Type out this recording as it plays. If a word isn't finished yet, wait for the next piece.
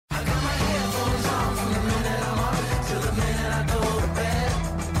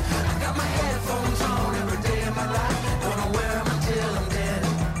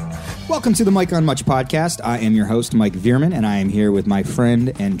Welcome to the Mike on Much podcast. I am your host, Mike Veerman, and I am here with my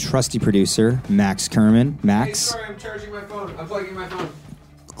friend and trusty producer, Max Kerman. Max. Hey, sorry, I'm charging my phone. I'm plugging my phone.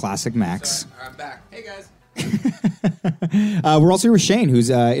 Classic Max. Sorry, I'm back. Hey, guys. We're also here with Shane, who's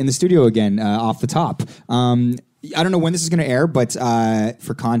in the studio again, off the top. I don't know when this is going to air, but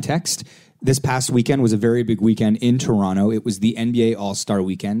for context, this past weekend was a very big weekend in Toronto. It was the NBA All-Star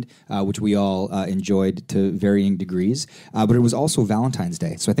Weekend, which we all enjoyed to varying degrees. But it was also Valentine's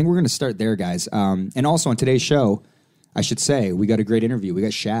Day. So I think we're going to start there, guys. And also on today's show, I should say, we got a great interview. We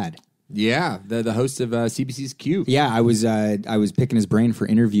got Shad. Yeah, the host of CBC's Q. Yeah, I was picking his brain for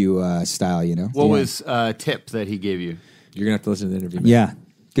interview style, you know. What was a tip that he gave you? You're going to have to listen to the interview. Yeah.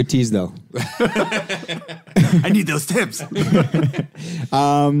 Good tease, though. I need those tips.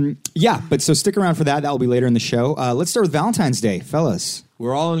 Yeah, but so stick around for that. That will be later in the show. Let's start with Valentine's Day, fellas.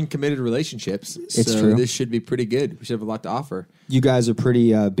 We're all in committed relationships, It's so true. this should be pretty good. We should have a lot to offer. You guys are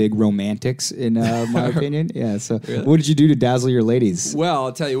pretty big romantics, in my opinion. Yeah, so what did you do to dazzle your ladies? Well,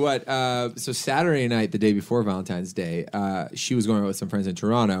 I'll tell you what. So Saturday night, the day before Valentine's Day, she was going out with some friends in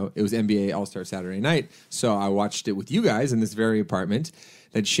Toronto. It was NBA All-Star Saturday night, so I watched it with you guys in this very apartment.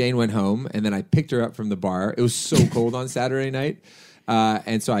 Then Shane went home, and then I picked her up from the bar. It was so cold on Saturday night.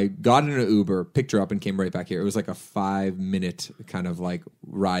 And so I got in an Uber, picked her up, and came right back here. It was like a 5-minute kind of like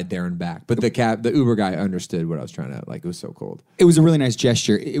ride there and back. But the Uber guy understood what I was trying to, like, it was so cold. It was a really nice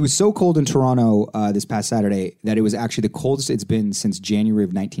gesture. It was so cold in Toronto this past Saturday that it was actually the coldest it's been since January of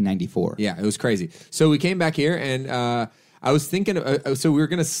 1994. Yeah, it was crazy. So we came back here, and I was thinking, so we were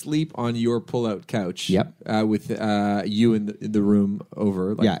going to sleep on your pull-out couch. Yep. With you in the room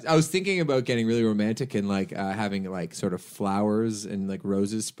over. Like, Yeah. I was thinking about getting really romantic and like having like sort of flowers and like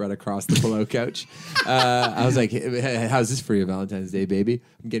roses spread across the pull-out couch. I was like, hey, how's this for you, Valentine's Day, baby?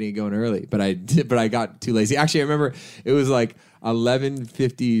 I'm getting it going early, but I got too lazy. Actually, I remember it was like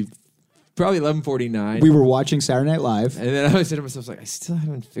 11:50. Probably 11:49. We were watching Saturday Night Live. And then I was saying to myself, like, I still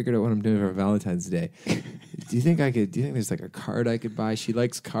haven't figured out what I'm doing for Valentine's Day. Do you think there's like a card I could buy? She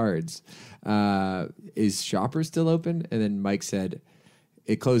likes cards. Is Shoppers still open? And then Mike said,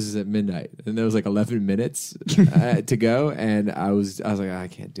 it closes at midnight. And there was like 11 minutes to go. And I was like, I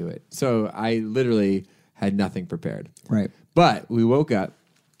can't do it. So I literally had nothing prepared. Right. But we woke up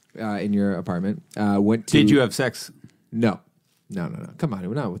in your apartment, went to... Did you have sex? No. No. Come on,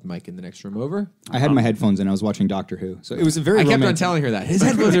 we're not with Mike in the next room over. I had my headphones in. I was watching Doctor Who. So it was a very I kept on romantic. telling her that. His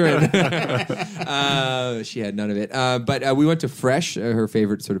headphones are in. She had none of it. But we went to Fresh, her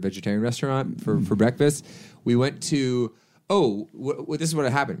favorite sort of vegetarian restaurant for breakfast. We went to... this is what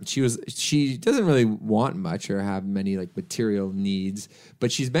happened. She doesn't really want much or have many like material needs,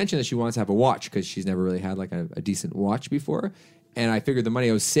 but she's mentioned that she wants to have a watch because she's never really had like a decent watch before. And I figured the money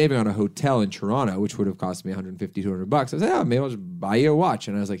I was saving on a hotel in Toronto, which would have cost me $150, $200, I was like, oh, maybe I'll just buy you a watch.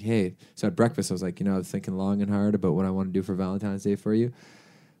 And I was like, hey, so at breakfast, I was like, I was thinking long and hard about what I want to do for Valentine's Day for you.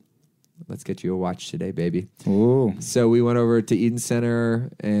 Let's get you a watch today, baby. Ooh. So we went over to Eden Center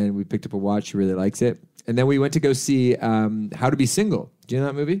and we picked up a watch. She really likes it. And then we went to go see How to Be Single. Do you know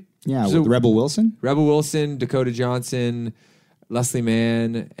that movie? Yeah, So with Rebel Wilson. Rebel Wilson, Dakota Johnson, Leslie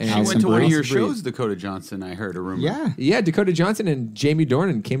Mann. And I Alison went to one of Brie. your shows, Dakota Johnson, I heard a rumor. Yeah. Yeah, Dakota Johnson and Jamie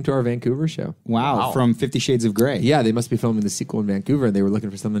Dornan came to our Vancouver show. Wow. From 50 Shades of Grey. Yeah, they must be filming the sequel in Vancouver, and they were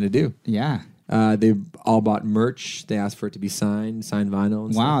looking for something to do. Yeah. They all bought merch. They asked for it to be signed vinyl.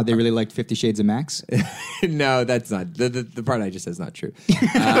 And Wow. They really liked 50 Shades of Max. No, that's not the part I just said is not true.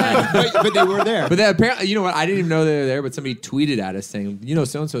 but they were there. But then apparently, you know what? I didn't even know they were there. But somebody tweeted at us saying,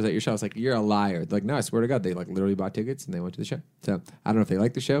 so and so's at your show. I was like, you're a liar. They're like, no, I swear to God, they like literally bought tickets and they went to the show. So I don't know if they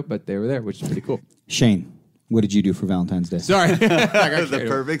liked the show, but they were there, which is pretty cool. Shane, what did you do for Valentine's Day? Sorry, The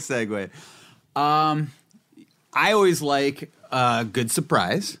perfect segue. I always like a good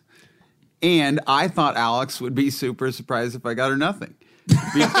surprise. And I thought Alex would be super surprised if I got her nothing.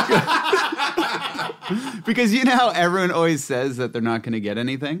 Because you know how everyone always says that they're not going to get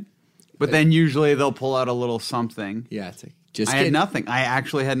anything? But then usually they'll pull out a little something. Yeah, it's like, just I kidding. had nothing. I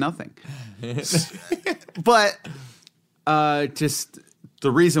actually had nothing. But just the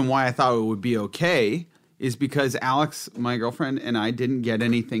reason why I thought it would be okay is because Alex, my girlfriend, and I didn't get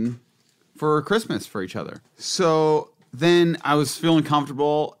anything for Christmas for each other. So then I was feeling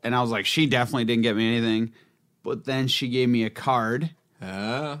comfortable, and I was like, she definitely didn't get me anything. But then she gave me a card,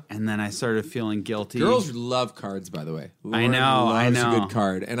 and then I started feeling guilty. Girls love cards, by the way. I know, Lauren I loves know. a good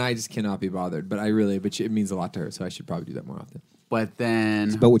card, and I just cannot be bothered. But it means a lot to her, so I should probably do that more often. But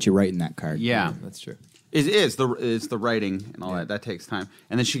then, About what you write in that card. yeah, That's true. it's the writing and all that. That takes time.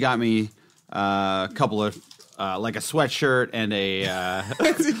 And then she got me a couple of like a sweatshirt and a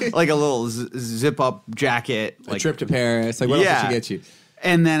like a little zip up jacket, A like trip to Paris. Like, what else did she get you?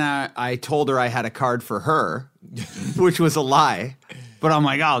 And then I told her I had a card for her, which was a lie. But I'm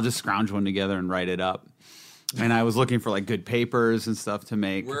like, I'll just scrounge one together and write it up. And I was looking for like good papers and stuff to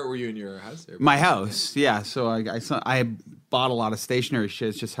make. Where were you in your house? My house, yeah. So I bought a lot of stationery shit.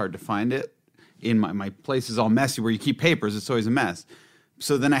 It's just hard to find it. In my place is all messy. Where you keep papers, it's always a mess.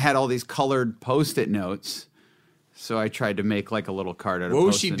 So then I had all these colored Post-it notes. So I tried to make like a little card out of What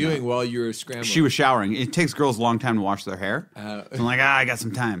was Post-it she doing note. while you were scrambling? She was showering. It takes girls a long time to wash their hair. So I'm like, I got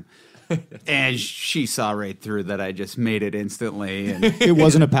some time. And she saw right through that I just made it instantly. And It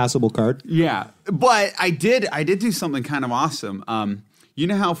wasn't a passable card. yeah, but I did do something kind of awesome. You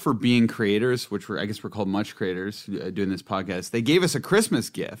know how for being creators, which I guess we're called much creators doing this podcast, they gave us a Christmas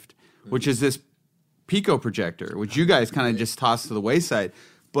gift, which is this Pico projector, which you guys kind of just tossed to the wayside.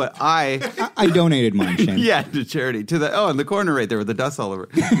 But I donated mine, Shane. yeah, to charity. To the in the corner right there with the dust all over.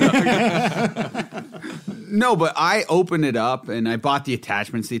 No, but I opened it up and I bought the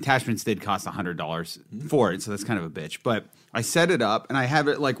attachments. The attachments did cost $100 for it, so that's kind of a bitch. But I set it up and I have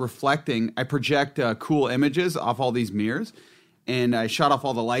it like reflecting. I project cool images off all these mirrors, and I shut off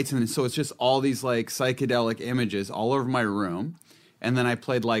all the lights, and so it's just all these like psychedelic images all over my room. And then I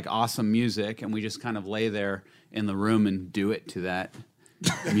played like awesome music, and we just kind of lay there in the room and do it to that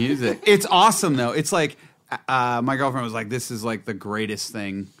music. It's awesome though. It's like my girlfriend was like, "This is like the greatest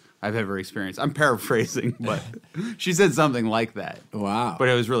thing I've ever experienced." I'm paraphrasing, but she said something like that. Wow. But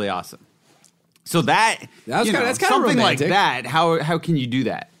it was really awesome. So that's that's kinda something romantic. like that. How can you do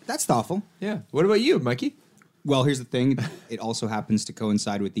that? That's thoughtful. Yeah. What about you, Mikey? Well, here's the thing. It also happens to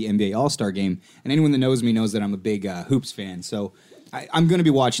coincide with the NBA All-Star Game. And anyone that knows me knows that I'm a big hoops fan. So I'm going to be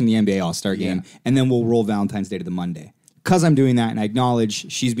watching the NBA All-Star Game, and then we'll roll Valentine's Day to the Monday. Because I'm doing that, and I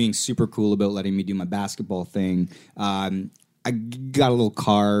acknowledge she's being super cool about letting me do my basketball thing, I got a little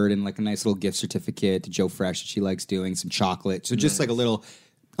card and like a nice little gift certificate to Joe Fresh that she likes doing, some chocolate. So just like a little...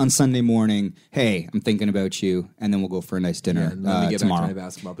 On Sunday morning, hey, I'm thinking about you, and then we'll go for a nice dinner Let me get tomorrow. back to my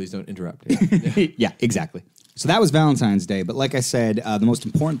basketball. Please don't interrupt. Yeah. Yeah, exactly. So that was Valentine's Day. But like I said, the most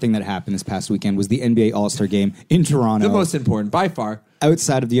important thing that happened this past weekend was the NBA All-Star Game in Toronto. The most important, by far.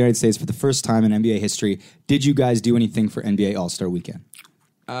 Outside of the United States for the first time in NBA history. Did you guys do anything for NBA All-Star Weekend?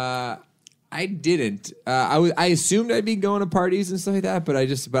 I didn't. I assumed I'd be going to parties and stuff like that, but I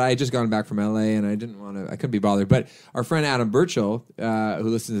just gone back from LA and I didn't want to. I couldn't be bothered. But our friend Adam Burchell, who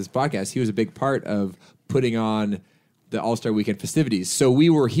listens to this podcast, he was a big part of putting on the All-Star Weekend festivities. So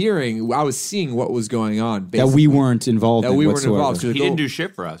I was seeing what was going on. That we weren't involved in weren't whatsoever. involved. So He didn't do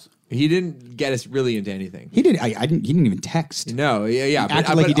shit for us. He didn't get us really into anything. He did. He didn't even text. No, yeah.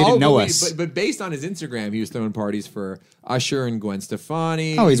 acted like he didn't know us. But based on his Instagram, he was throwing parties for Usher and Gwen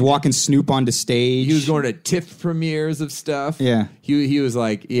Stefani. Oh, he's walking Snoop onto stage. He was going to TIFF premieres of stuff. Yeah. He was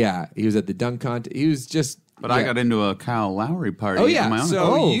like, he was at the dunk contest. He was just... But I got into a Kyle Lowry party. Oh, on yeah. my own.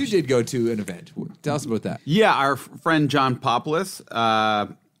 So you did go to an event. Tell us about that. Yeah, our friend John Populus,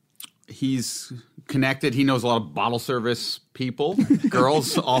 he's connected. He knows a lot of bottle service people,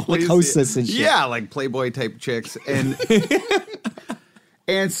 girls, always. Like hostess and shit. Yeah, like Playboy type chicks.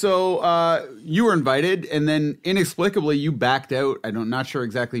 And so you were invited, and then inexplicably you backed out. I'm not sure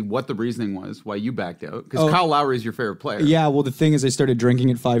exactly what the reasoning was why you backed out, because Kyle Lowry is your favorite player. Yeah, well, the thing is, I started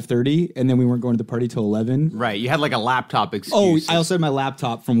drinking at 5:30, and then we weren't going to the party till 11. Right, you had like a laptop Oh, excuse. I also had my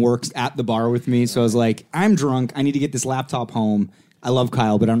laptop from work at the bar with me, so I was like, I'm drunk. I need to get this laptop home. I love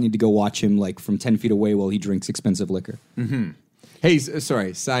Kyle, but I don't need to go watch him like from 10 feet away while he drinks expensive liquor. Hey,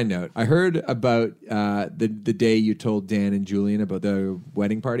 sorry, side note. I heard about the day you told Dan and Julian about the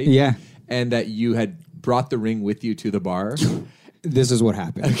wedding party. Yeah. And that you had brought the ring with you to the bar. This is what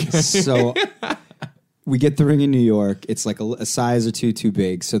happened. So we get the ring in New York. It's like a size or two too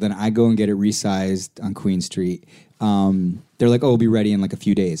big. So then I go and get it resized on Queen Street. They're like, oh, it'll be ready in like a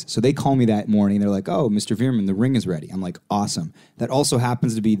few days. So they call me that morning. They're like, oh, Mr. Veerman, the ring is ready. I'm like, awesome. That also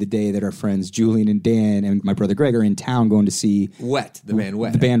happens to be the day that our friends Julian and Dan and my brother Greg are in town going to see The band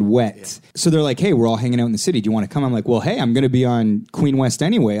Wet. The band Wet. Yeah. So they're like, hey, we're all hanging out in the city. Do you want to come? I'm like, well, hey, I'm going to be on Queen West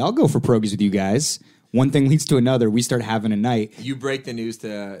anyway. I'll go for Progies with you guys. One thing leads to another. We start having a night. You break the news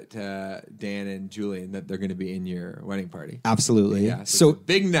to Dan and Julian that they're going to be in your wedding party. Absolutely. Yeah. So it's a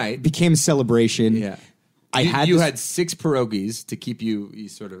big night. Became a celebration. Yeah. You had 6 pierogies to keep you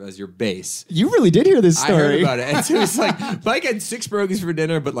sort of as your base. You really did hear this story. I heard about it. And so it's like Mike had 6 pierogies for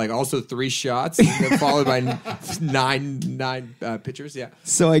dinner, but like also 3 shots, and then followed by nine pitchers. Yeah.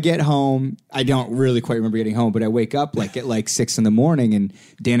 So I get home. I don't really quite remember getting home, but I wake up like at like 6 in the morning, and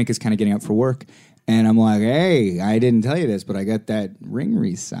Danica's kind of getting up for work. And I'm like, hey, I didn't tell you this, but I got that ring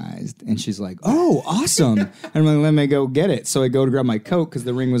resized. And she's like, oh, awesome. And I'm like, let me go get it. So I go to grab my coat because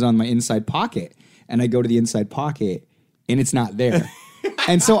the ring was on my inside pocket. And I go to the inside pocket, and it's not there.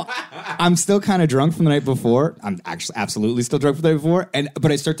 And so I'm still kind of drunk from the night before. I'm actually absolutely still drunk from the night before.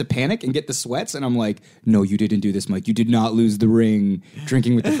 But I start to panic and get the sweats. And I'm like, no, you didn't do this, Mike. You did not lose the ring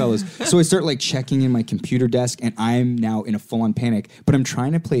drinking with the fellas. So I start like checking in my computer desk and I'm now in a full on panic. But I'm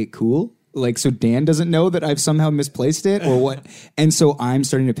trying to play it cool. Like, so Dan doesn't know that I've somehow misplaced it or what. And so I'm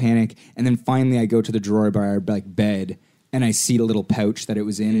starting to panic. And then finally I go to the drawer by our like bed and I see the little pouch that it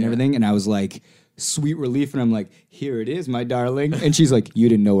was in and everything. And I was like, sweet relief. And I'm like, here it is, my darling. And she's like, you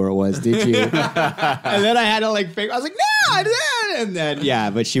didn't know where it was, did you? And then I had to like fake, I was like, no, I didn't. And then, yeah,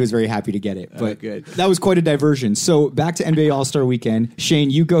 but she was very happy to get it. But good. That was quite a diversion. So back to NBA All-Star Weekend. Shane,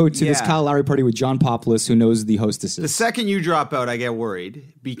 you go to this Yeah. Kyle Lowry party with John Popoulos, who knows the The hostesses. second you drop out, I get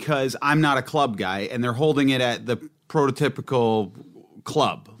worried because I'm not a club guy, and they're holding it at the prototypical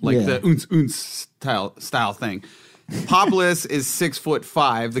club, like Yeah. the oons style thing. Populous is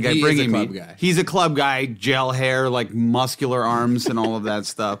 6'5", the guy He is a bringing club me. guy. He's a club guy, gel hair, like muscular arms and all of that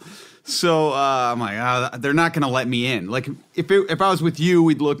stuff. So I'm like, they're not going to let me in. Like if I was with you,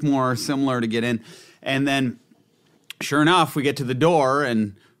 we'd look more similar to get in. And then, sure enough, we get to the door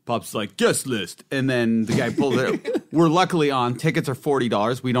and Pop's like, guest list. And then the guy pulls it out. We're luckily on. Tickets are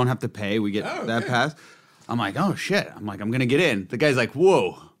 $40. We don't have to pay. We get that pass. I'm like, oh, shit. I'm like, I'm going to get in. The guy's like,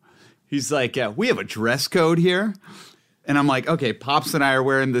 whoa. He's like, we have a dress code here. And I'm like, okay, Pops and I are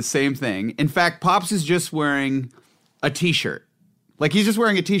wearing the same thing. In fact, Pops is just wearing a T-shirt. Like, he's just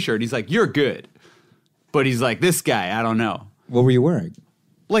wearing a T-shirt. He's like, you're good. But he's like, this guy, I don't know. What were you wearing?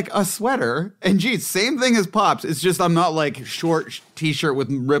 Like a sweater and jeans, same thing as Pops. It's just I'm not like short T-shirt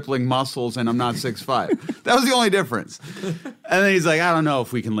with rippling muscles and I'm not 6'5". That was the only difference. And then he's like, I don't know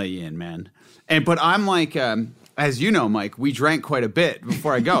if we can let you in, man. But I'm like, as you know, Mike, we drank quite a bit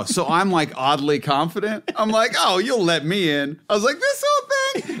before I go. So I'm like oddly confident. I'm like, oh, you'll let me in. I was like, this whole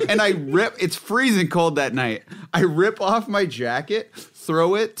thing. And it's freezing cold that night. I rip off my jacket,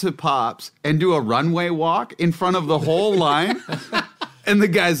 throw it to Pops, and do a runway walk in front of the whole line. And the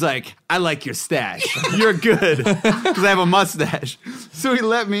guy's like, I like your stash. You're good. Because I have a mustache. So he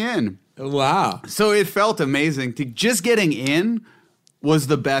let me in. Wow. So it felt amazing. Just getting in was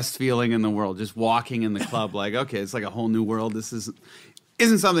the best feeling in the world. Just walking in the club like, okay, it's like a whole new world. This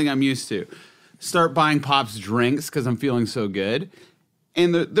isn't something I'm used to. Start buying Pops drinks because I'm feeling so good.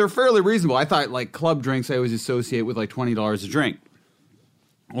 And they're fairly reasonable. I thought like club drinks I always associate with like $20 a drink.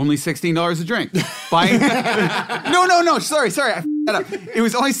 Only $16 a drink. Buying No. Sorry. I f***ed that up. It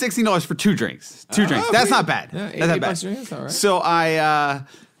was only $16 for two drinks. That's not bad. Yeah, That's not $8 bad. drink, that's all right. So I'm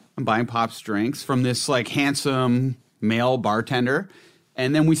buying Pops drinks from this like handsome male bartender.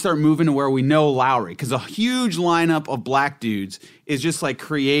 And then we start moving to where we know Lowry because a huge lineup of black dudes is just like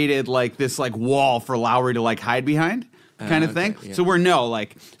created like this like wall for Lowry to like hide behind kind of thing. yeah. So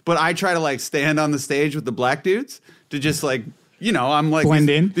but I try to like stand on the stage with the black dudes to just like, I'm like Blend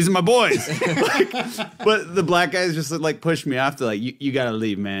in. These are my boys. But the black guys just like push me off to like, you got to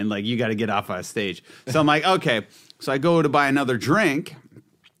leave, man. Like you got to get off our stage. So I'm like, okay. So I go to buy another drink.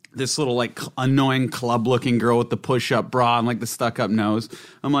 This little like annoying club looking girl with the push up bra and like the stuck up nose.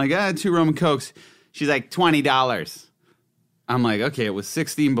 I'm like, 2 rum and cokes. She's like $20. I'm like, okay, it was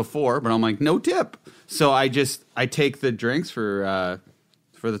 16 before, but I'm like, no tip. So I take the drinks for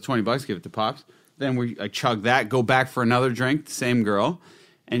the $20, give it to Pops. Then I chug that, go back for another drink, same girl.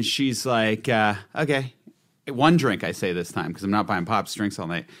 And she's like, okay, 1 drink, I say this time, because I'm not buying Pops drinks all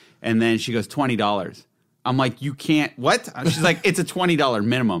night. And then she goes, $20. I'm like, you can't, what? She's like, it's a $20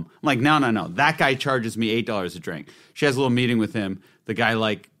 minimum. I'm like, no. That guy charges me $8 a drink. She has a little meeting with him. The guy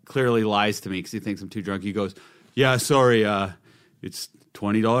like clearly lies to me because he thinks I'm too drunk. He goes, yeah, sorry, it's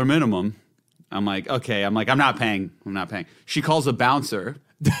 $20 minimum. I'm like, okay. I'm not paying. She calls a bouncer.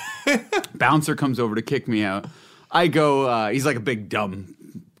 Bouncer comes over to kick me out. I go, he's like a big dumb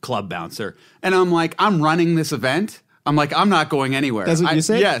club bouncer. And I'm like, I'm running this event. I'm like, I'm not going anywhere. That's what you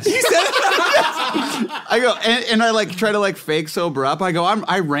say? Yes. You said I go, and I like try to like fake sober up. I go,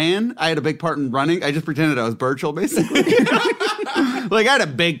 I ran. I had a big part in running. I just pretended I was Birchall, basically. Like I had a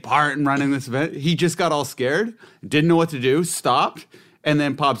big part in running this event. He just got all scared, didn't know what to do, stopped. And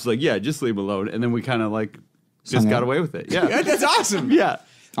then Pop's like, yeah, just leave him alone. And then we kind of like just got away with it. Yeah. That's awesome. Yeah.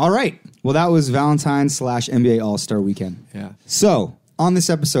 All right. Well, that was Valentine's / NBA All-Star Weekend. Yeah. So on this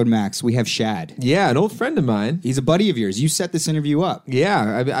episode, Max, we have Shad. Yeah, an old friend of mine. He's a buddy of yours. You set this interview up.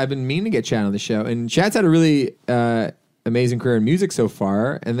 Yeah, I've been meaning to get Chad on the show. And Chad's had a really amazing career in music so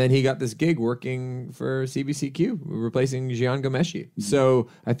far. And then he got this gig working for CBCQ, replacing Gian Gomeshi. So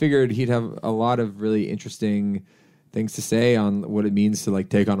I figured he'd have a lot of really interesting things to say on what it means to like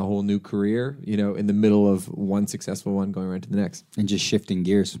take on a whole new career, you know, in the middle of one successful one going right to the next. And just shifting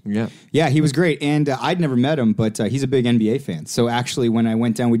gears. Yeah. Yeah, he was great. And I'd never met him, but he's a big NBA fan. So actually, when I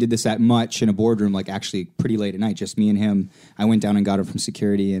went down, we did this at Much in a boardroom, like actually pretty late at night, just me and him. I went down and got him from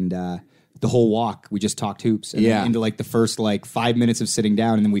security, and the whole walk, we just talked hoops. And then into like the first like 5 minutes of sitting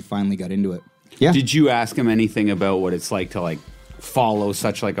down, and then we finally got into it. Yeah. Did you ask him anything about what it's like to like follow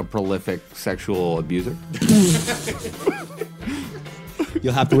such like a prolific sexual abuser?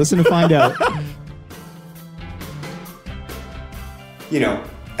 You'll have to listen to find out. You know,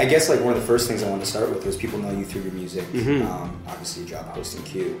 I guess like one of the first things I wanted to start with was people know you through your music. Obviously, your job hosting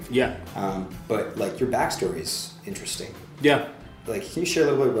Q. Yeah. But like your backstory is interesting. Yeah. Like, can you share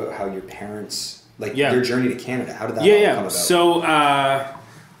a little bit about how your parents, like their journey to Canada? How did that all come about? So,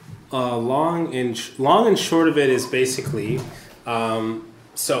 long and short of it is basically,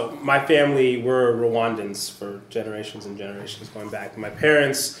 so my family were Rwandans for generations and generations going back. My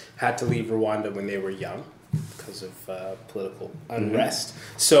parents had to leave Rwanda when they were young because of political unrest.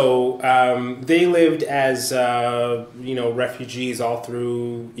 So they lived as refugees all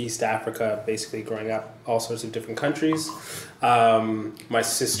through East Africa, basically growing up all sorts of different countries. My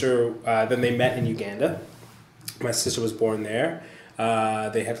sister, then they met in Uganda. My sister was born there.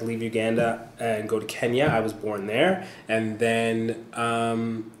 They had to leave Uganda and go to Kenya. I was born there. And then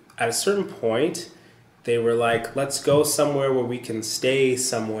at a certain point, they were like, let's go somewhere where we can stay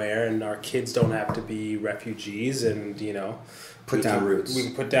somewhere and our kids don't have to be refugees and, Put down roots. We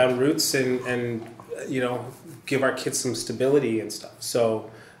can put down roots and give our kids some stability and stuff. So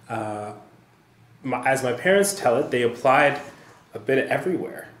as my parents tell it, they applied a bit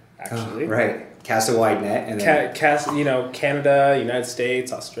everywhere, actually. Right. Cast a wide net. And then... Canada, United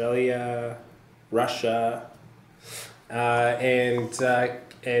States, Australia, Russia, and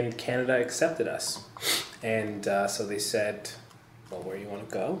Canada accepted us. And so they said, well, where do you want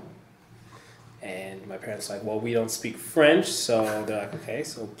to go? And my parents were like, well, we don't speak French. So they're like, okay,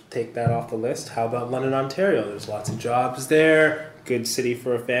 so take that off the list. How about London, Ontario? There's lots of jobs there. Good city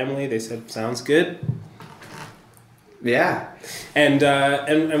for a family. They said, sounds good. Yeah. And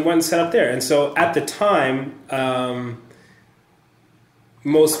went and set up there. And so at the time,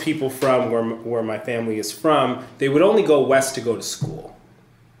 most people from where my family is from, they would only go west to go to school.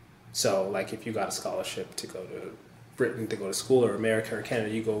 So like if you got a scholarship to go to Britain to go to school, or America or Canada,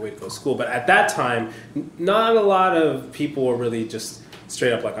 you go away to go to school. But at that time, not a lot of people were really just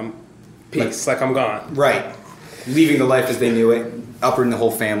straight up like, I'm peace, like I'm gone. Right. Leaving the life as they knew it, uprooting the whole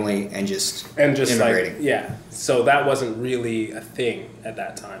family, and just immigrating. Like, yeah. So that wasn't really a thing at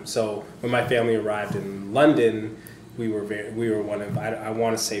that time. So when my family arrived in London, we were one of, I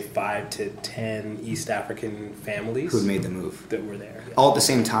want to say 5 to 10 East African families who had made the move that were there. Yeah. All at the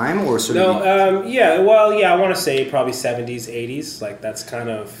same time, or sort of? No, I want to say probably 70s, 80s. Like that's kind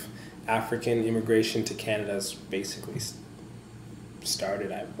of African immigration to Canada's basically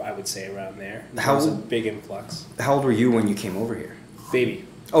started. I would say around there. There was a big influx. How old were you when you came over here? Baby.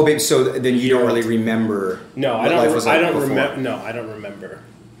 Oh, baby. So then you don't really remember. No, I don't. I don't remember. No, I don't remember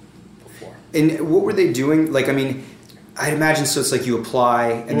before. And what were they doing? Like, I mean, I'd imagine. So it's like you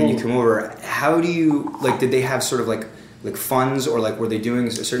apply and then you come over. How do you like? Did they have sort of like funds, or like were they doing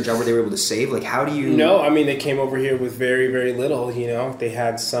a certain job where they were able to save? Like, how do you? No, I mean they came over here with very, very little. They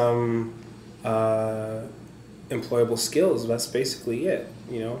had some employable skills. That's basically it.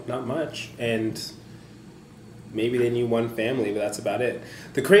 Not much. And maybe they knew one family, but that's about it.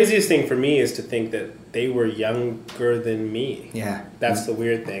 The craziest thing for me is to think that they were younger than me. Yeah. That's the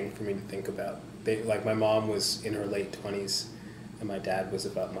weird thing for me to think about. My mom was in her late 20s and my dad was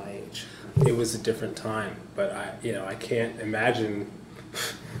about my age. It was a different time, but I can't imagine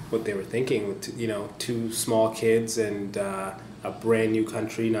what they were thinking with, 2 small kids and a brand new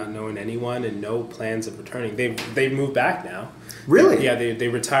country, not knowing anyone and no plans of returning. They've moved back now. Really? Yeah, they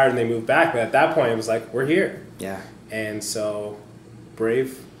retired and they moved back, but at that point it was like, we're here. Yeah. And so,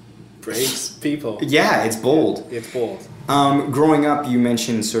 brave people. Yeah, it's bold. It's bold. Growing up, you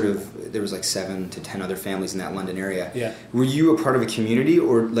mentioned sort of there was like 7 to 10 other families in that London area. Yeah. Were you a part of a community,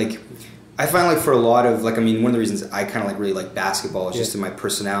 or like? I find like for a lot of like, I mean, one of the reasons I kind of like really like basketball is just in my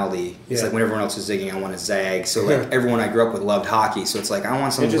personality. It's like when everyone else is zigging, I want to zag. So like everyone I grew up with loved hockey. So it's like I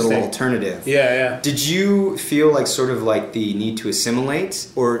want some little alternative. Yeah. Did you feel like sort of like the need to assimilate,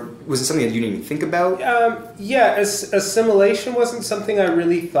 or was it something that you didn't even think about? Assimilation wasn't something I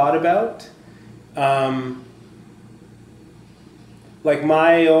really thought about. Like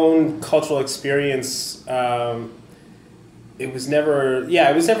my own cultural experience. It was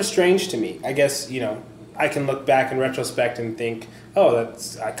never strange to me. I guess, I can look back in retrospect and think, oh,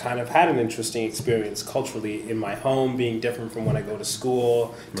 I kind of had an interesting experience culturally in my home, being different from when I go to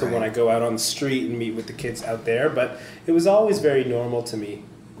school to when I go out on the street and meet with the kids out there. But it was always very normal to me.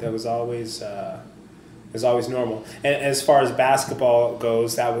 That was always normal. And as far as basketball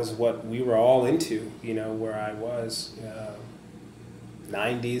goes, that was what we were all into. Where I was,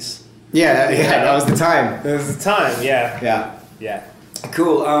 90s. Yeah, that was the time. It was the time. Yeah. Yeah.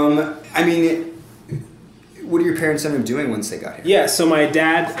 Cool. I mean, what did your parents end up doing once they got here? Yeah, so my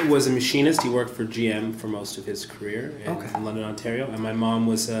dad was a machinist. He worked for GM for most of his career in London, Ontario. And my mom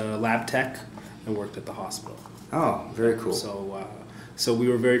was a lab tech and worked at the hospital. Oh, very cool. So we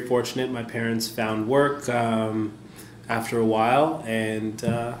were very fortunate. My parents found work after a while, and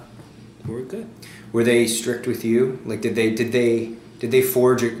we were good. Were they strict with you? Like, did they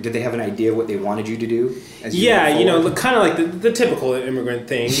forge? Did they have an idea of what they wanted you to do? Kind of like the typical immigrant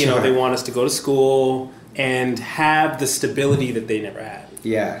thing. Sure. They want us to go to school and have the stability that they never had.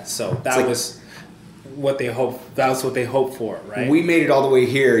 Yeah. So that was what they hoped. That's what they hoped for, right? We made it all the way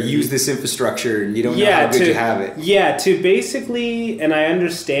here. Use this infrastructure, and you don't know how good you have it. Yeah, to basically, and I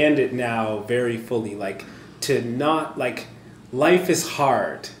understand it now very fully. Like, to not life is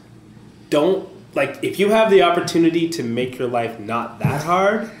hard. Don't if you have the opportunity to make your life not that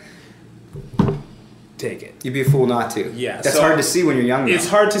hard, take it. You'd be a fool not to. Yeah. That's hard to see when you're younger. It's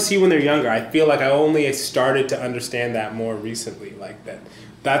hard to see when they're younger. I feel like I only started to understand that more recently. Like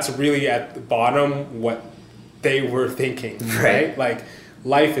that's really at the bottom what they were thinking, right? Like,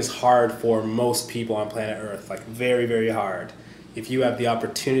 life is hard for most people on planet Earth, like very, very hard. If you have the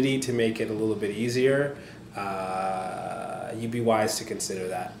opportunity to make it a little bit easier, you'd be wise to consider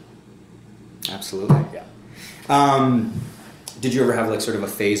that. Absolutely. Yeah. Did you ever have sort of a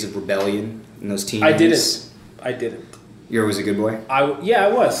phase of rebellion in those teen years? I didn't. You're always a good boy? I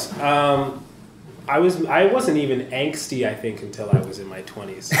was. I wasn't even angsty, I think, until I was in my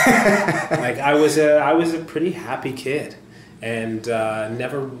 20s. I was a pretty happy kid, and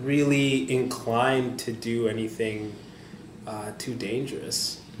never really inclined to do anything too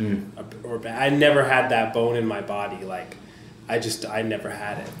dangerous or bad. I never had that bone in my body. I never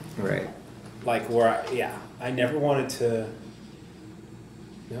had it. Right. I never wanted to.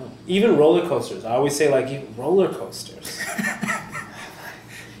 No, even roller coasters. I always say roller coasters.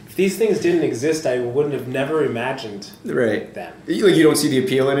 If these things didn't exist, I wouldn't have never imagined them. You don't see the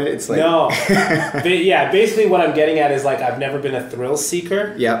appeal in it? It's no. Basically what I'm getting at is I've never been a thrill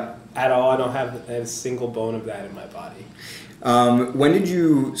seeker. Yep. At all. I don't have a single bone of that in my body. When did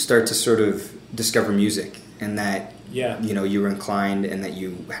you start to sort of discover music and that you were inclined and that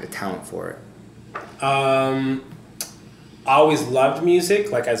you had a talent for it? I always loved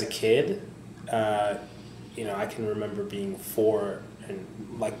music, as a kid. I can remember being 4 and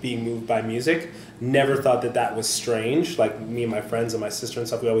being moved by music. Never thought that was strange. Me and my friends and my sister and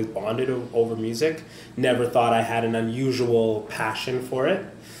stuff, we always bonded over music. Never thought I had an unusual passion for it.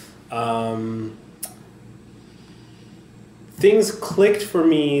 Things clicked for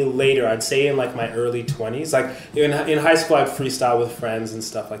me later, I'd say in my early 20s. In high school, I'd freestyle with friends and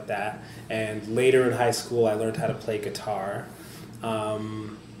stuff like that. And later in high school, I learned how to play guitar.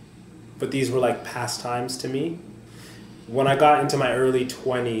 But these were pastimes to me. When I got into my early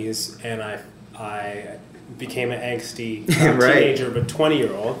 20s and I became an angsty teenager, but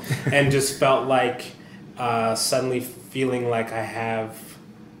 20-year-old, and just felt suddenly feeling like I have...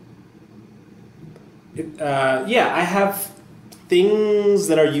 I have things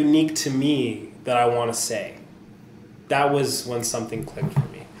that are unique to me that I want to say. That was when something clicked for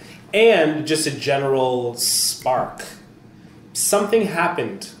me. And just a general spark. Something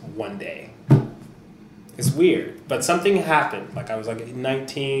happened one day. It's weird, but something happened. I was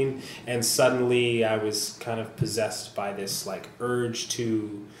 19, and suddenly I was kind of possessed by this urge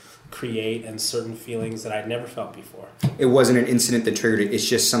to create and certain feelings that I'd never felt before. It wasn't an incident that triggered it. It's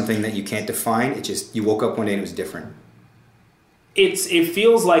just something that you can't define. It just, you woke up one day and it was different. It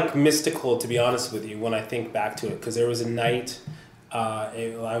feels mystical, to be honest with you, when I think back to it, because there was a night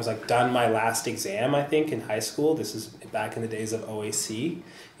I was done my last exam, I think, in high school. This is back in the days of OAC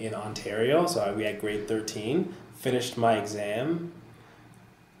in Ontario. So we had grade 13, finished my exam.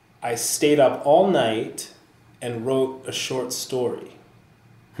 I stayed up all night and wrote a short story.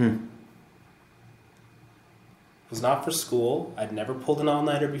 It was not for school. I'd never pulled an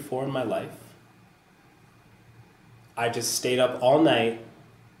all-nighter before in my life. I just stayed up all night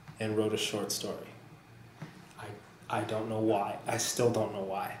and wrote a short story. I don't know why. I still don't know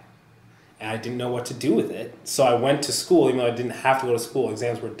why. And I didn't know what to do with it. So I went to school, even though I didn't have to go to school.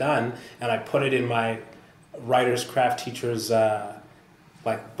 Exams were done. And I put it in my writer's craft teacher's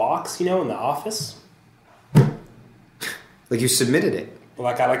box, in the office. Like you submitted it.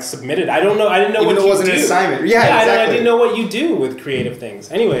 Like I submitted. I don't know. I didn't know Even what though it you wasn't do. an assignment. Yeah, I exactly. didn't know what you do with creative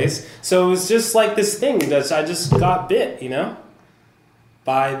things. Anyways, so it was just like this thing that I just got bit,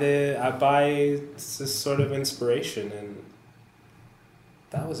 by this sort of inspiration, and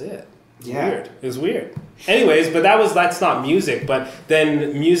that was it. Weird. It was weird. Anyways, but that's not music. But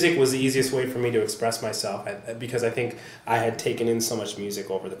then music was the easiest way for me to express myself because I think I had taken in so much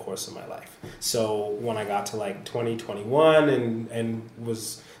music over the course of my life. So when I got to like 2021 and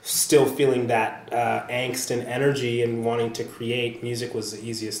was still feeling that angst and energy and wanting to create, music was the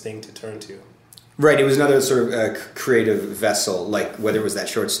easiest thing to turn to. Right, it was another sort of creative vessel, like whether it was that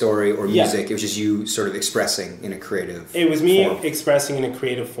short story or music, it was just you sort of expressing in a creative It was me form. expressing in a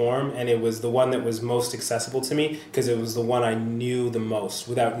creative form, and it was the one that was most accessible to me because it was the one I knew the most.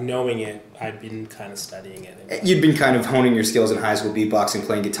 Without knowing it, I'd been kind of studying it. You'd been kind of honing your skills in high school, beatboxing,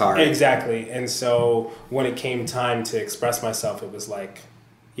 playing guitar. Exactly, and so when it came time to express myself, it was like,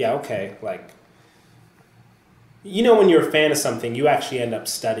 yeah, okay, like... when you're a fan of something, you actually end up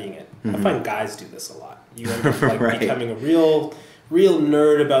studying it. I find guys do this a lot. You end up Right. becoming a real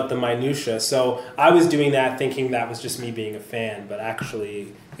nerd about the minutia. So I was doing that thinking that was just me being a fan, but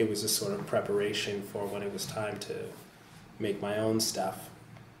actually it was a sort of preparation for when it was time to make my own stuff.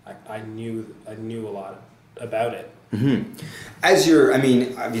 I knew a lot about it. Mm-hmm.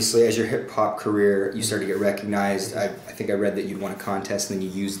 Obviously, as your hip hop career, you started to get recognized. I think I read that you'd won a contest, and then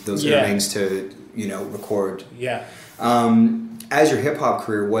you used those earnings to, record. Yeah. As your hip hop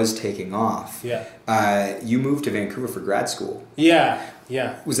career was taking off, Yeah. You moved to Vancouver for grad school. Yeah.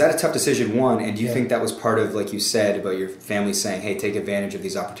 Yeah. Was that a tough decision, one? And do you think that was part of, like you said, about your family saying, hey, take advantage of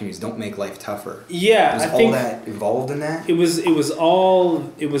these opportunities, don't make life tougher? Yeah. Was I all think that involved in that? It was all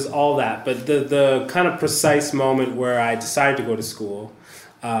that, but the kind of precise moment where I decided to go to school,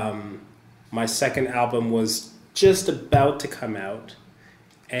 my second album was just about to come out,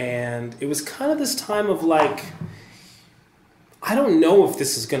 and it was kind of this time of like, I don't know if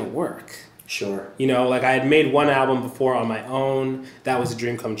this is gonna work. Sure. Like I had made one album before on my own. That was a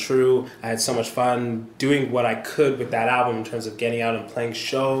dream come true. I had so much fun doing what I could with that album in terms of getting out and playing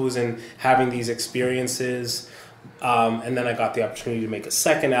shows and having these experiences. And then I got the opportunity to make a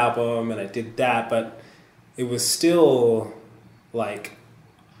second album, and I did that. But it was still like,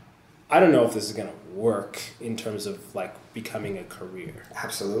 I don't know if this is going to work in terms of like becoming a career.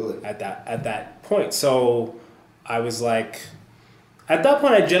 Absolutely. At that point. So I was like... At that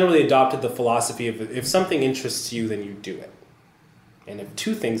point, I generally adopted the philosophy of if something interests you, then you do it. And if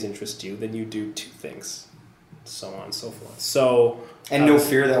two things interest you, then you do two things. So on and so forth. So, and no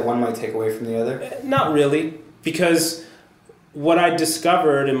fear that one might take away from the other? Not really. Because what I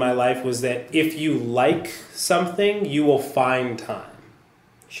discovered in my life was that if you like something, you will find time.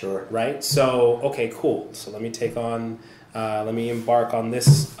 Sure. Right? So, okay, cool. So let me embark on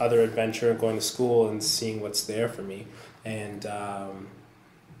this other adventure, going to school and seeing what's there for me. And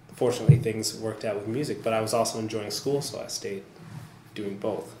fortunately, things worked out with music. But I was also enjoying school, so I stayed doing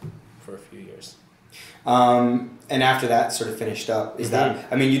both for a few years. And after that sort of finished up, is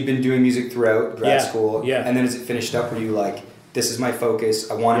that... you'd been doing music throughout grad school. Yeah. And then as it finished up, were you like, this is my focus,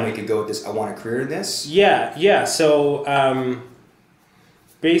 I want to make a go at this, I want a career in this? Yeah. So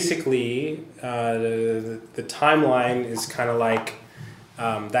basically, the timeline is kind of like...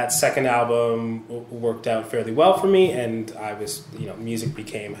 that second album worked out fairly well for me, and I was, music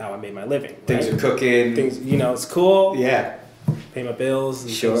became how I made my living. Right? Things are cooking. Things, it's cool. Yeah. Pay my bills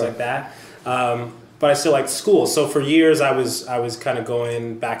and things like that. But I still liked school. So for years, I was kind of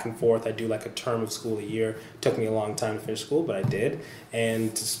going back and forth. I do like a term of school a year. It took me a long time to finish school, but I did.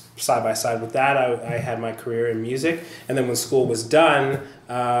 And side by side with that, I had my career in music. And then when school was done,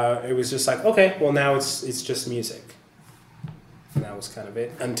 it was just like, okay, well now it's just music. And that was kind of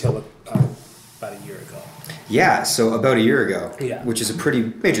it until about a year ago. Yeah, so about a year ago. Yeah. Which is a pretty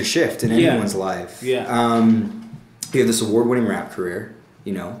major shift in anyone's life. Yeah. You have this award-winning rap career.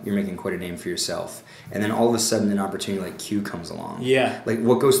 You're making quite a name for yourself. And then all of a sudden an opportunity like Q comes along. Yeah. Like,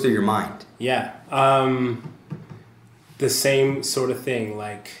 what goes through your mind? Yeah. The same sort of thing.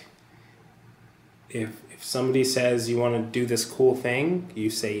 Like, if somebody says you want to do this cool thing, you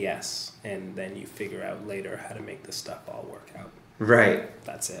say yes. And then you figure out later how to make this stuff all work out. Right.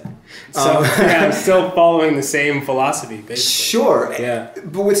 That's it. So I'm still following the same philosophy, basically. Sure. Yeah.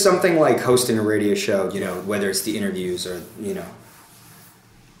 But with something like hosting a radio show, whether it's the interviews or,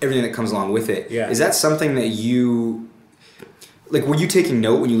 everything that comes along with it, is that something that you... Like, were you taking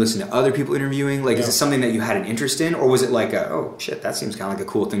note when you listened to other people interviewing? Like, is it something that you had an interest in? Or was it like, oh, shit, that seems kind of like a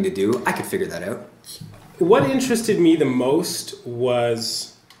cool thing to do. I could figure that out. What interested me the most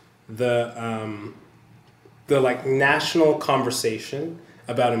was the the like national conversation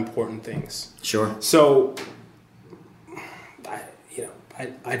about important things. Sure. So,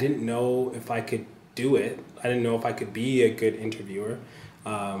 I didn't know if I could do it. I didn't know if I could be a good interviewer.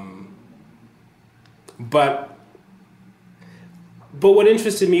 But what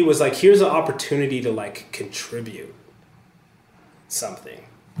interested me was like, here's an opportunity to like contribute something.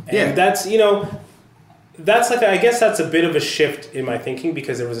 And that's like, I guess that's a bit of a shift in my thinking,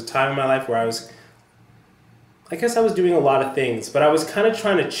 because there was a time in my life where I was doing a lot of things, but I was kind of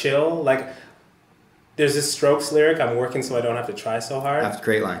trying to chill. Like, there's this Strokes lyric, I'm working so I don't have to try so hard. That's a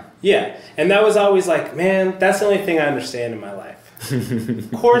great line. Yeah. And that was always like, man, that's the only thing I understand in my life.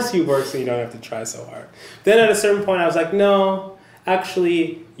 Of course you work so you don't have to try so hard. Then at a certain point I was like, no,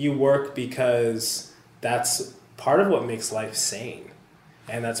 actually you work because that's part of what makes life sane.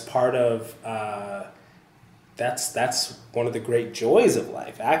 And that's part of, that's one of the great joys of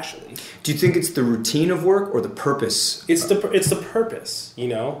life, actually. Do you think it's the routine of work or the purpose? It's the purpose, you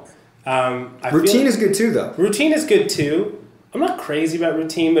know? Routine is good too, though. Routine is good too. I'm not crazy about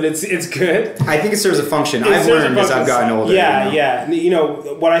routine, but it's good. I think it serves a function. I've learned as I've gotten older. Yeah. You know,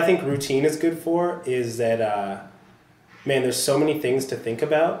 what I think routine is good for is that, man, there's so many things to think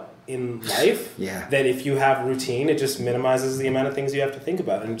about in life that if you have routine, it just minimizes the amount of things you have to think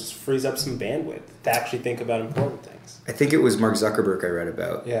about and just frees up some bandwidth to actually think about important things. I think it was Mark Zuckerberg I read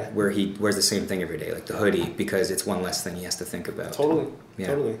about, Yeah. where he wears the same thing every day, like the hoodie, because it's one less thing he has to think about. Totally.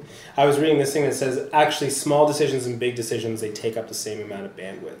 I was reading this thing that says, actually, small decisions and big decisions, they take up the same amount of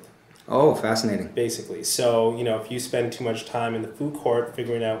bandwidth. Oh, fascinating. Basically. So, you know, if you spend too much time in the food court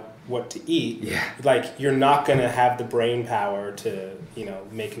figuring out what to eat, like, you're not going to have the brain power to, you know,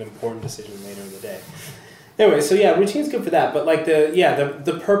 make an important decision later in the day. Anyway, so yeah, routine's good for that. But like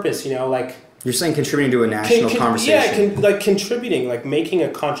the purpose, you know, like, you're saying contributing to a national conversation. Yeah, contributing, like making a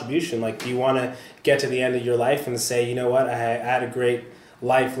contribution. Like, do you want to get to the end of your life and say, you know what, I had a great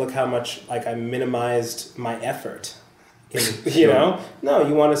life. Look how much like I minimized my effort. You know? No,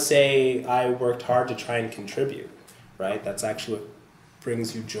 you want to say I worked hard to try and contribute, right? That's actually what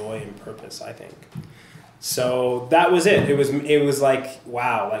brings you joy and purpose, I think. So that was it. It was like,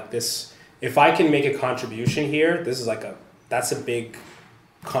 wow, like this, if I can make a contribution here, this is like that's a big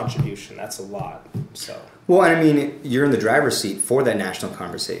contribution. That's a lot. So. Well, I mean, you're in the driver's seat for that national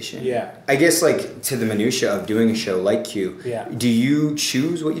conversation. Yeah. I guess, like, to the minutia of doing a show like Q, do you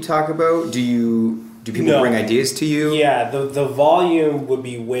choose what you talk about? Do people bring ideas to you? Yeah, the volume would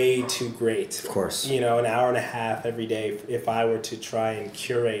be way too great. Of course. You know, an hour and a half every day if I were to try and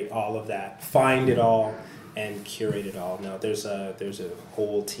curate all of that, find it all and curate it all. No, there's a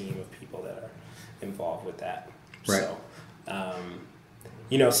whole team of people that are involved with that. Right. So,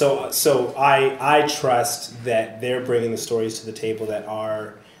 you know, so I trust that they're bringing the stories to the table that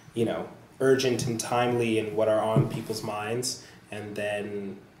are, you know, urgent and timely and what are on people's minds, and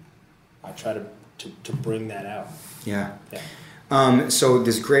then I try to bring that out. Yeah. So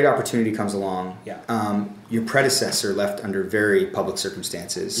this great opportunity comes along. Yeah. Your predecessor left under very public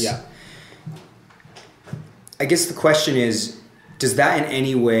circumstances. Yeah. I guess the question is, does that in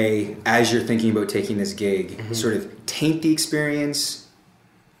any way, as you're thinking about taking this gig, sort of taint the experience?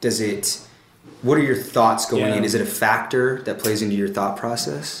 What are your thoughts going in? Is it a factor that plays into your thought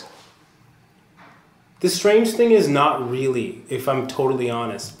process? The strange thing is not really, if I'm totally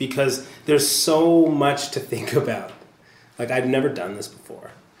honest, because there's so much to think about. Like, I've never done this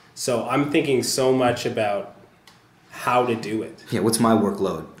before. So I'm thinking so much about how to do it. Yeah, what's my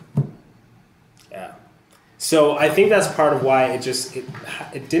workload? Yeah. So I think that's part of why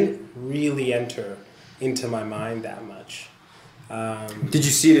it didn't really enter into my mind that much. Did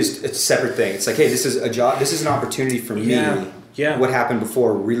you see it as a separate thing? It's like, hey, this is a job. This is an opportunity for me. Yeah. What happened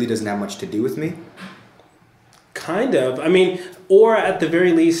before really doesn't have much to do with me. Kind of. I mean, or at the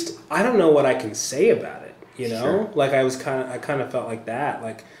very least, I don't know what I can say about it. You know, Sure. like I kind of felt like that.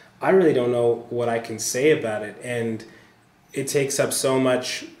 Like, I really don't know what I can say about it, and it takes up so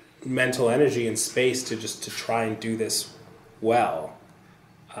much mental energy and space to try and do this well.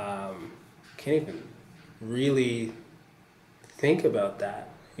 Can't even really think about that,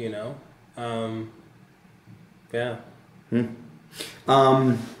 you know? Yeah.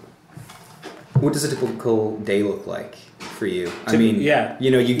 What does a typical day look like for you? I mean, yeah.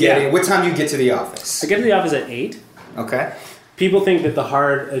 you know, you get in. What time do you get to the office? I get to the office at 8. Okay. People think that the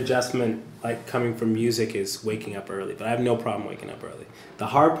hard adjustment, like coming from music, is waking up early, but I have no problem waking up early. The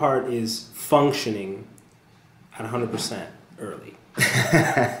hard part is functioning at 100% early.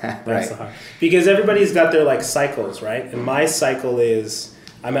 That's the hard. Because everybody's got their like cycles, right? And my cycle is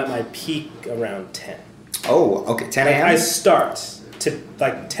I'm at my peak around 10. Oh, okay. 10 a.m.? I start. to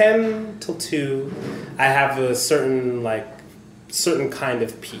like 10 till 2, I have a certain kind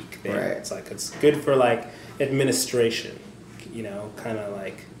of peak there. Right. It's like it's good for like administration, you know, kind of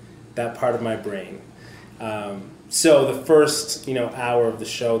like that part of my brain. So the first, you know, hour of the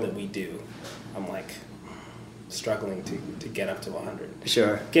show that we do, I'm like struggling to get up to 100.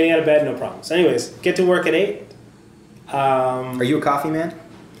 Sure. Getting out of bed, no problems. Anyways, get to work at 8. Are you a coffee man?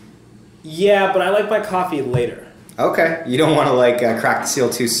 Yeah, but I like my coffee later. Okay. You don't want to like crack the seal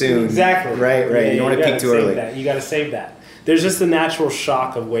too soon. Exactly. Right. Yeah, You don't want to gotta peak too save early. That. You got to save that. There's just the natural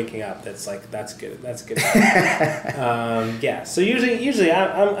shock of waking up. That's like that's good. That's good. Yeah. So usually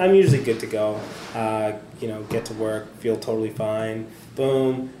I'm usually good to go. You know, get to work, feel totally fine.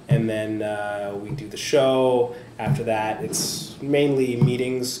 Boom, and then we do the show. After that, it's mainly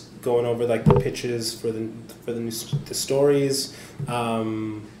meetings, going over like the pitches for the stories,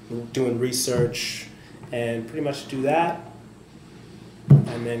 doing research, and pretty much do that,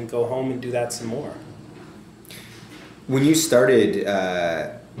 and then go home and do that some more. When you started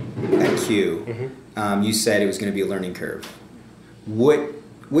at Q, you said it was going to be a learning curve.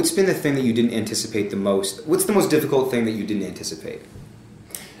 What's been the thing that you didn't anticipate the most? What's the most difficult thing that you didn't anticipate?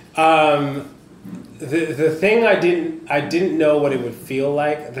 The thing I didn't know what it would feel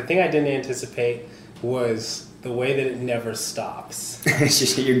like. The thing I didn't anticipate was the way that it never stops. It's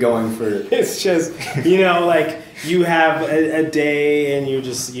just you're going for. It's just, you know, like you have a day and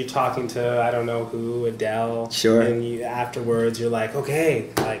you're talking to, I don't know who, Adele. Sure. And you, afterwards you're like,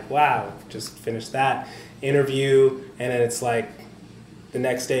 okay, like, wow, just finished that interview. And then it's like the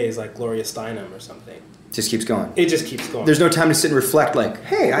next day is like Gloria Steinem or something. Just keeps going. It just keeps going. There's no time to sit and reflect like,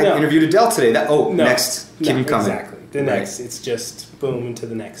 hey, I interviewed Adele today. Next, keep them coming. Exactly. The next, it's just boom into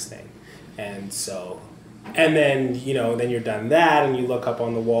the next thing. And so, and then, you know, then you're done that and you look up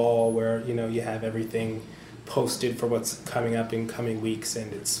on the wall where, you know, you have everything posted for what's coming up in coming weeks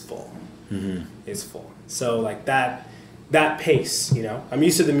and it's full. Mm-hmm. It's full. So like that pace, you know, I'm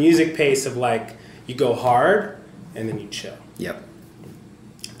used to the music pace of like, you go hard and then you chill. Yep.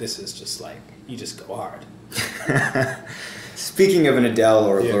 This is just like, you just go hard. Speaking of an Adele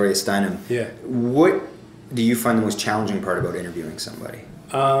or a Gloria Steinem, what do you find the most challenging part about interviewing somebody?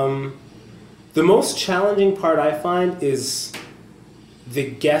 The most challenging part I find is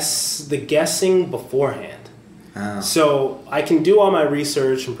the guessing beforehand. Oh. So I can do all my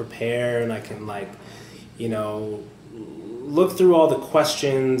research and prepare, and I can like, you know, look through all the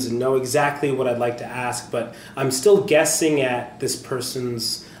questions and know exactly what I'd like to ask, but I'm still guessing at this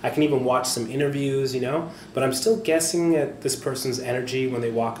person's. I can even watch some interviews, you know, but I'm still guessing at this person's energy when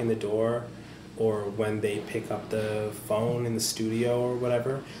they walk in the door or when they pick up the phone in the studio or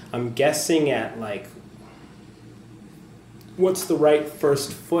whatever. I'm guessing at like what's the right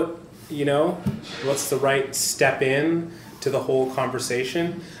first foot, you know? What's the right step in to the whole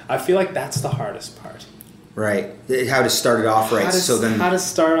conversation? I feel like that's the hardest part. Right. How to start it off right. How to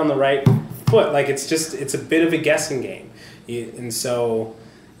start on the right foot. Like it's a bit of a guessing game. And so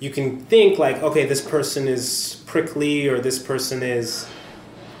you can think like, okay, this person is prickly or this person is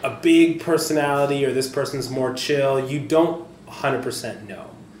a big personality or this person's more chill. You don't 100% know.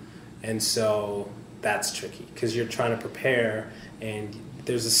 And so that's tricky because you're trying to prepare and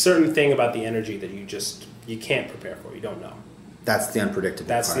there's a certain thing about the energy that you can't prepare for. You don't know. That's the unpredictable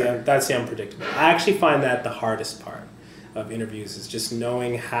part. That's the unpredictable. I actually find that the hardest part of interviews is just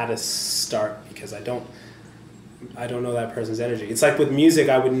knowing how to start because I don't know that person's energy. It's like with music,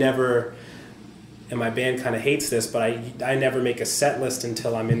 I would never, and my band kind of hates this, but I never make a set list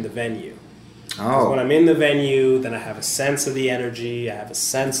until I'm in the venue. Oh. When I'm in the venue, then I have a sense of the energy. I have a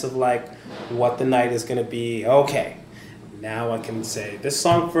sense of like what the night is going to be. Okay, now I can say this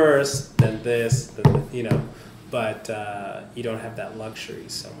song first, then this, then, you know. But you don't have that luxury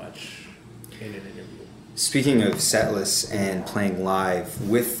so much in an interview. Speaking of set lists and playing live,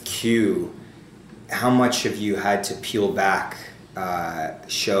 with Q, how much have you had to peel back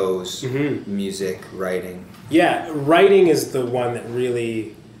shows, music, writing? Yeah, writing is the one that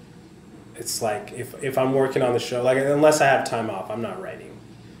really, it's like if I'm working on the show, like unless I have time off, I'm not writing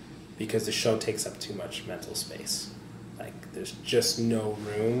because the show takes up too much mental space. Like there's just no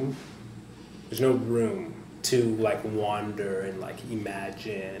room. There's no room to like wander and like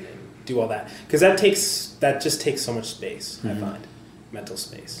imagine and do all that because that just takes so much space. I find mental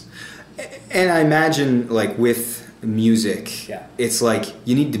space. And I imagine like with music, it's like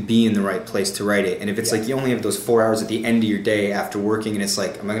you need to be in the right place to write it. And if it's like you only have those 4 hours at the end of your day after working, and it's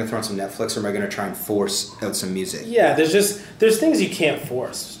like, am I going to throw on some Netflix or am I going to try and force out some music? Yeah, there's things you can't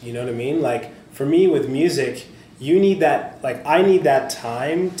force. You know what I mean? Like for me with music, you need that. Like I need that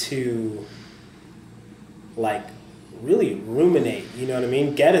time to like really ruminate. You know what I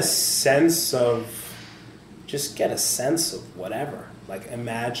mean? Get a sense of whatever. Like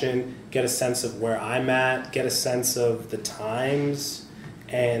imagine, get a sense of where I'm at, get a sense of the times,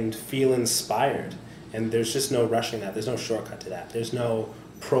 and feel inspired. And there's just no rushing that. There's no shortcut to that. There's no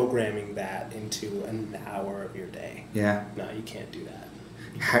programming that into an hour of your day. Yeah. No, you can't do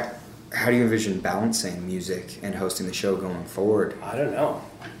that. How do you envision balancing music and hosting the show going forward? I don't know.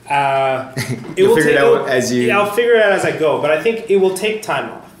 I'll figure it out as I go, but I think it will take time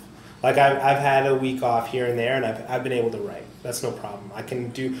off. Like I've had a week off here and there, and I've been able to write. That's no problem. I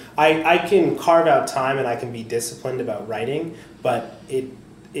can carve out time, and I can be disciplined about writing, but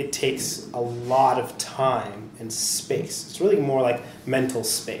it takes a lot of time and space. It's really more like mental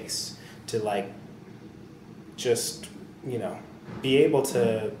space to like just, you know, be able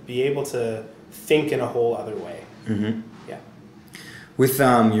to think in a whole other way. Mm-hmm. Yeah. With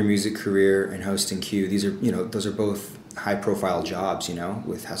your music career and hosting Q, those are both high-profile jobs, you know,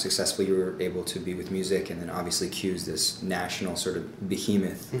 with how successful you were able to be with music, and then obviously Q's this national sort of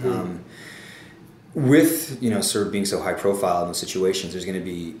behemoth. Mm-hmm. With, you know, sort of being so high-profile in those situations, there's going to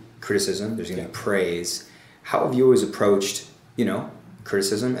be criticism, there's going to be praise. How have you always approached, you know,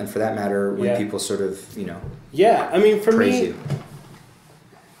 criticism, and for that matter, when people sort of, you know, I mean, for praise me, you?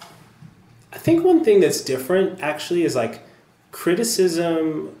 I think one thing that's different actually is like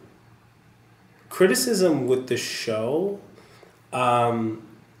criticism with the show. I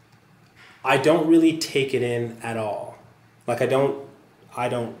don't really take it in at all. Like I don't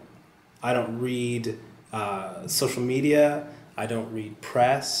read social media. I don't read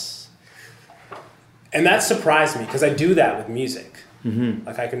press, and that surprised me because I do that with music. Mm-hmm.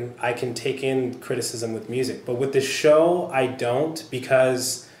 Like I can take in criticism with music, but with the show I don't,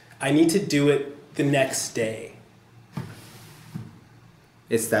 because I need to do it the next day.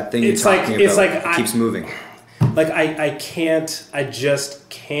 It's that thing you're talking about. It keeps moving. Like I just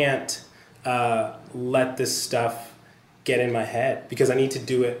can't let this stuff get in my head because I need to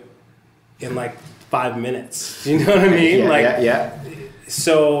do it in like 5 minutes. You know what I mean? Yeah.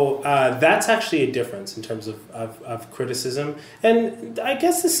 So that's actually a difference in terms of criticism. And I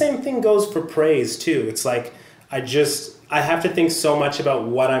guess the same thing goes for praise too. It's like I have to think so much about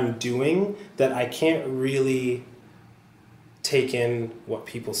what I'm doing that I can't really take in what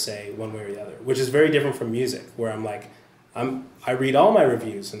people say one way or the other, which is very different from music, where I'm like, I read all my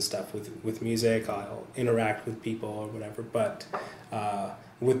reviews and stuff with music. I'll interact with people or whatever. But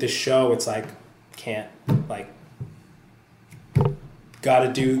with the show, it's like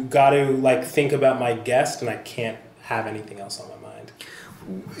gotta like think about my guest, and I can't have anything else on my mind.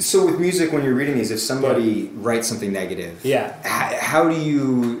 So with music, when you're reading these, if somebody writes something negative, how do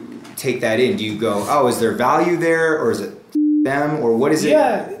you take that in? Do you go, oh, is there value there, or is it them, or what is it?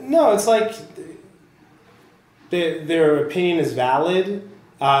 Yeah, no, it's like their opinion is valid.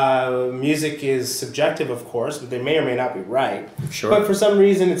 Music is subjective, of course, but they may or may not be right. Sure. But for some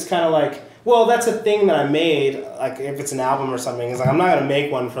reason, it's kind of like, well, that's a thing that I made. Like if it's an album or something, it's like I'm not gonna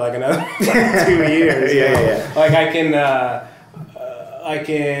make one for like another 2 years. Yeah. Like I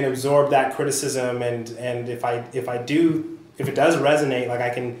can absorb that criticism, and if it does resonate, like I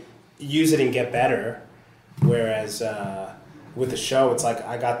can use it and get better. Whereas with the show, it's like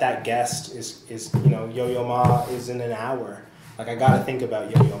I got that guest is you know, Yo-Yo Ma is in an hour. Like I got to think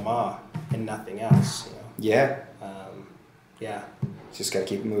about Yo-Yo Ma and nothing else. You know? Yeah. Yeah. Just gotta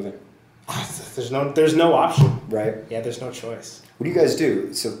keep it moving. There's no option. Right. Yeah, there's no choice. What do you guys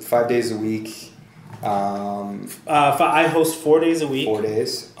do? So 5 days a week. I host 4 days a week. 4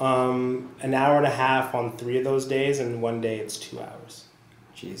 days. An hour and a half on 3 of those days, and one day it's 2 hours.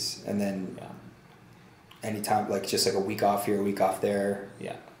 Jeez. And then anytime, like just like a week off here, a week off there.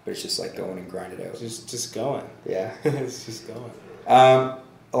 Yeah. But it's just like going and grind it out. Just going. Yeah. It's just going.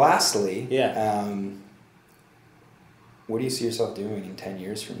 Lastly. Yeah. What do you see yourself doing in 10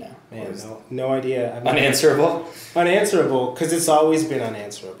 years from now? Man, no idea. Unanswerable? Unanswerable, because it's always been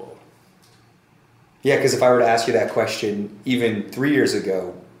unanswerable. Yeah, because if I were to ask you that question even 3 years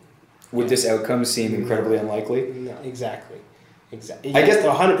ago, would this outcome seem incredibly unlikely? No, exactly. I guess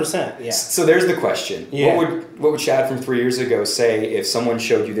 100%. Yeah. So there's the question. Yeah. What would Chad from 3 years ago say if someone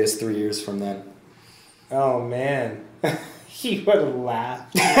showed you this 3 years from then? Oh man, he would laugh.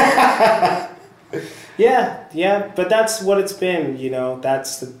 Yeah, but that's what it's been. You know,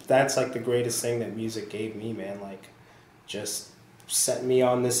 that's like the greatest thing that music gave me, man. Like, just set me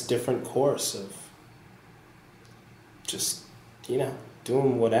on this different course of just, you know,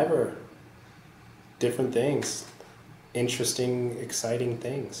 doing whatever, different things. Interesting, exciting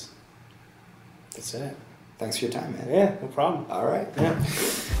things. That's it. Thanks for your time, man. Yeah, no problem. All right. Yeah.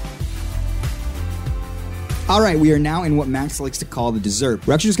 All right, we are now in what Max likes to call the dessert.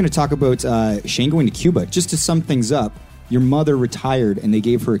 We're actually just going to talk about Shane going to Cuba. Just to sum things up, your mother retired and they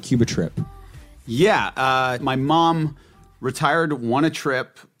gave her a Cuba trip. Yeah, my mom retired, won a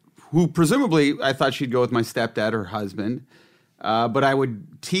trip, who presumably I thought she'd go with my stepdad, her husband. But I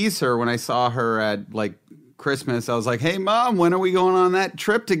would tease her when I saw her at like Christmas. I was like, hey, Mom, when are we going on that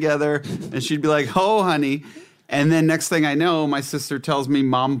trip together? And she'd be like, oh, honey. And then next thing I know, my sister tells me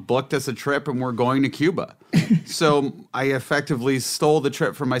Mom booked us a trip and we're going to Cuba. So I effectively stole the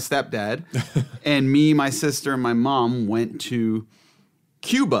trip from my stepdad. And me, my sister, and my mom went to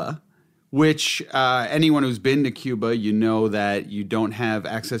Cuba, which anyone who's been to Cuba, you know that you don't have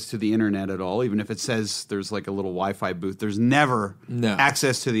access to the internet at all. Even if it says there's like a little Wi-Fi booth, there's never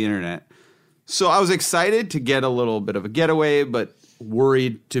access to the internet. So I was excited to get a little bit of a getaway, but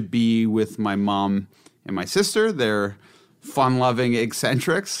worried to be with my mom and my sister. They're fun-loving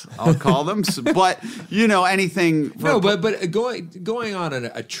eccentrics, I'll call them. But, you know, anything... But going on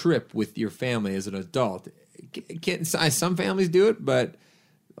a trip with your family as an adult, some families do it, but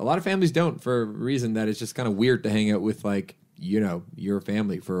a lot of families don't, for a reason that it's just kind of weird to hang out with, like, you know, your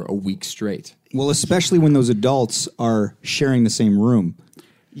family for a week straight. Well, especially when those adults are sharing the same room.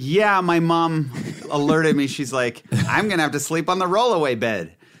 Yeah, my mom alerted me. She's like, I'm going to have to sleep on the rollaway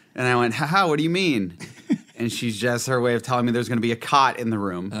bed. And I went, haha, what do you mean? And she's just her way of telling me there's going to be a cot in the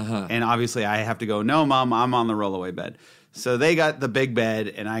room. And obviously I have to go, no, Mom, I'm on the rollaway bed. So they got the big bed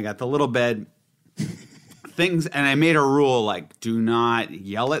and I got the little bed. And I made a rule, like, do not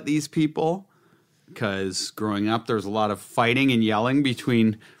yell at these people. Because growing up, there was a lot of fighting and yelling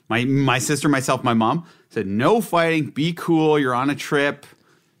between my sister, myself, my mom. Said, no fighting, be cool, you're on a trip.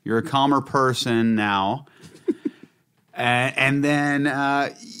 You're a calmer person now. And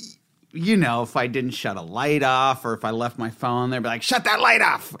then... you know, if I didn't shut a light off or if I left my phone, they'd be like, shut that light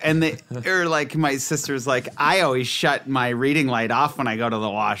off. And or like my sister's like, I always shut my reading light off when I go to the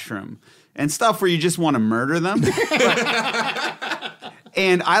washroom and stuff where you just want to murder them.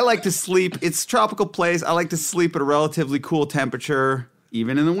 And I like to sleep. It's a tropical place. I like to sleep at a relatively cool temperature.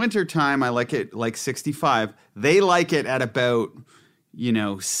 Even in the wintertime, I like it like 65. They like it at about...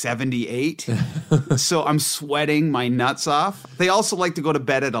 78. So I'm sweating my nuts off. They also like to go to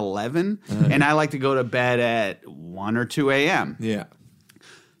bed at 11, and I like to go to bed at 1 or 2 a.m. Yeah.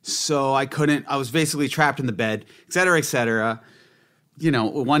 So I was basically trapped in the bed, et cetera, et cetera.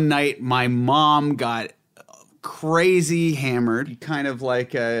 One night my mom got crazy hammered, kind of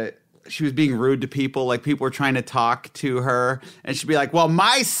like she was being rude to people, like people were trying to talk to her, and she'd be like, well,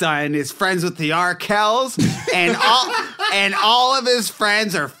 my son is friends with the Arkells, and all of his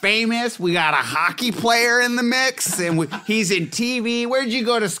friends are famous. We got a hockey player in the mix, and he's in TV. Where'd you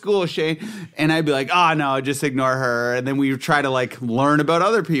go to school, Shane? And I'd be like, oh, no, just ignore her. And then we would try to, like, learn about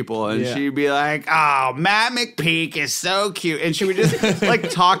other people, and she'd be like, oh, Matt McPeak is so cute. And she would just, like,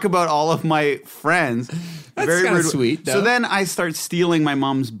 talk about all of my friends. That's kind of sweet, though. So then I start stealing my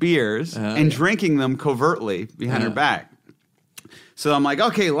mom's beers and drinking them covertly behind her back. So I'm like,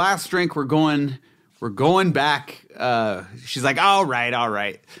 okay, last drink, we're going back. She's like, all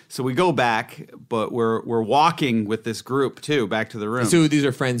right. So we go back, but we're walking with this group too, back to the room. So these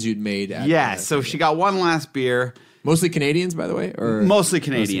are friends you'd made. So she got one last beer. Mostly Canadians, by the way, or mostly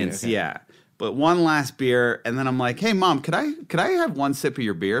Canadians. Okay. Yeah. But one last beer, and then I'm like, hey, Mom, could I have one sip of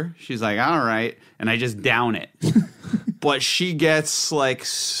your beer? She's like, all right. And I just down it. But she gets, like,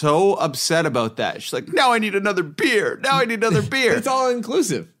 so upset about that. She's like, now I need another beer. It's all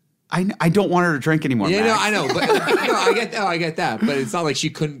inclusive. I don't want her to drink anymore, Yeah, Max. no, I know. But I get that. But it's not like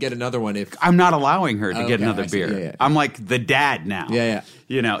she couldn't get another one if... I'm not allowing her to get another beer. Yeah. I'm like the dad now.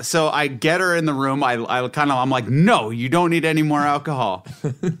 Yeah. So I get her in the room. I'm like, no, you don't need any more alcohol.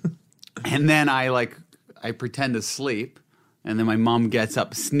 And then I pretend to sleep, and then my mom gets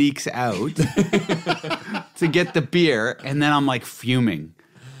up, sneaks out to get the beer, and then I'm like fuming.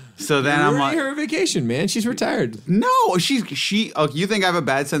 So then I'm like, her vacation, man. She's retired. No, she. Oh, you think I have a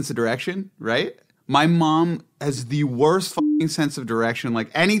bad sense of direction, right? My mom has the worst fucking sense of direction.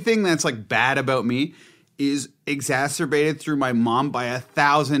 Like anything that's like bad about me is exacerbated through my mom by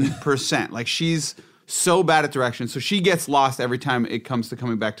 1,000%. Like she's so bad at direction. So she gets lost every time it comes to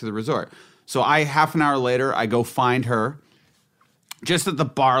coming back to the resort. So half an hour later, I go find her just at the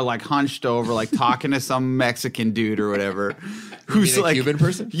bar, like hunched over, like talking to some Mexican dude or whatever. Who's a like Cuban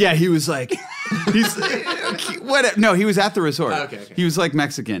person? Yeah, he was like, no, he was at the resort. Okay. He was like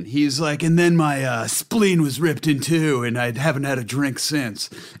Mexican. He's like, and then my spleen was ripped in two, and I haven't had a drink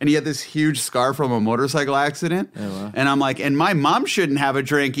since. And he had this huge scar from a motorcycle accident. Oh, wow. And I'm like, and my mom shouldn't have a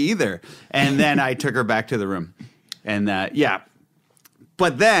drink either. And then I took her back to the room, and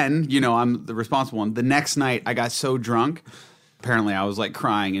But then, I'm the responsible one. The next night, I got so drunk. Apparently, I was like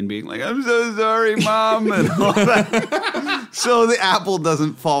crying and being like, "I'm so sorry, Mom," and all that. So the apple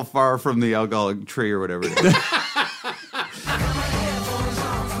doesn't fall far from the alcoholic tree or whatever it is.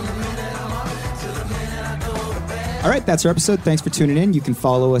 All right, that's our episode. Thanks for tuning in. You can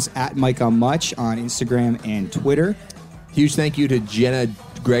follow us at Mike on Much on Instagram and Twitter. Huge thank you to Jenna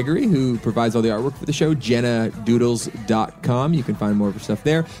Gregory, who provides all the artwork for the show, jennadoodles.com. You can find more of her stuff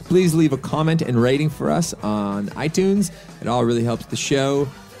there. Please leave a comment and rating for us on iTunes. It all really helps the show.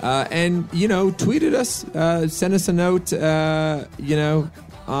 And, tweet at us, send us a note, on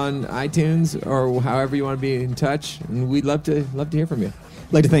iTunes or however you want to be in touch. And we'd love to hear from you.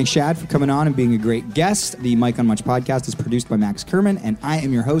 I'd like to thank Shad for coming on and being a great guest. The Mike on Much podcast is produced by Max Kerman, and I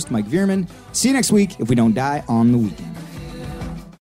am your host, Mike Veerman. See you next week if we don't die on the weekend.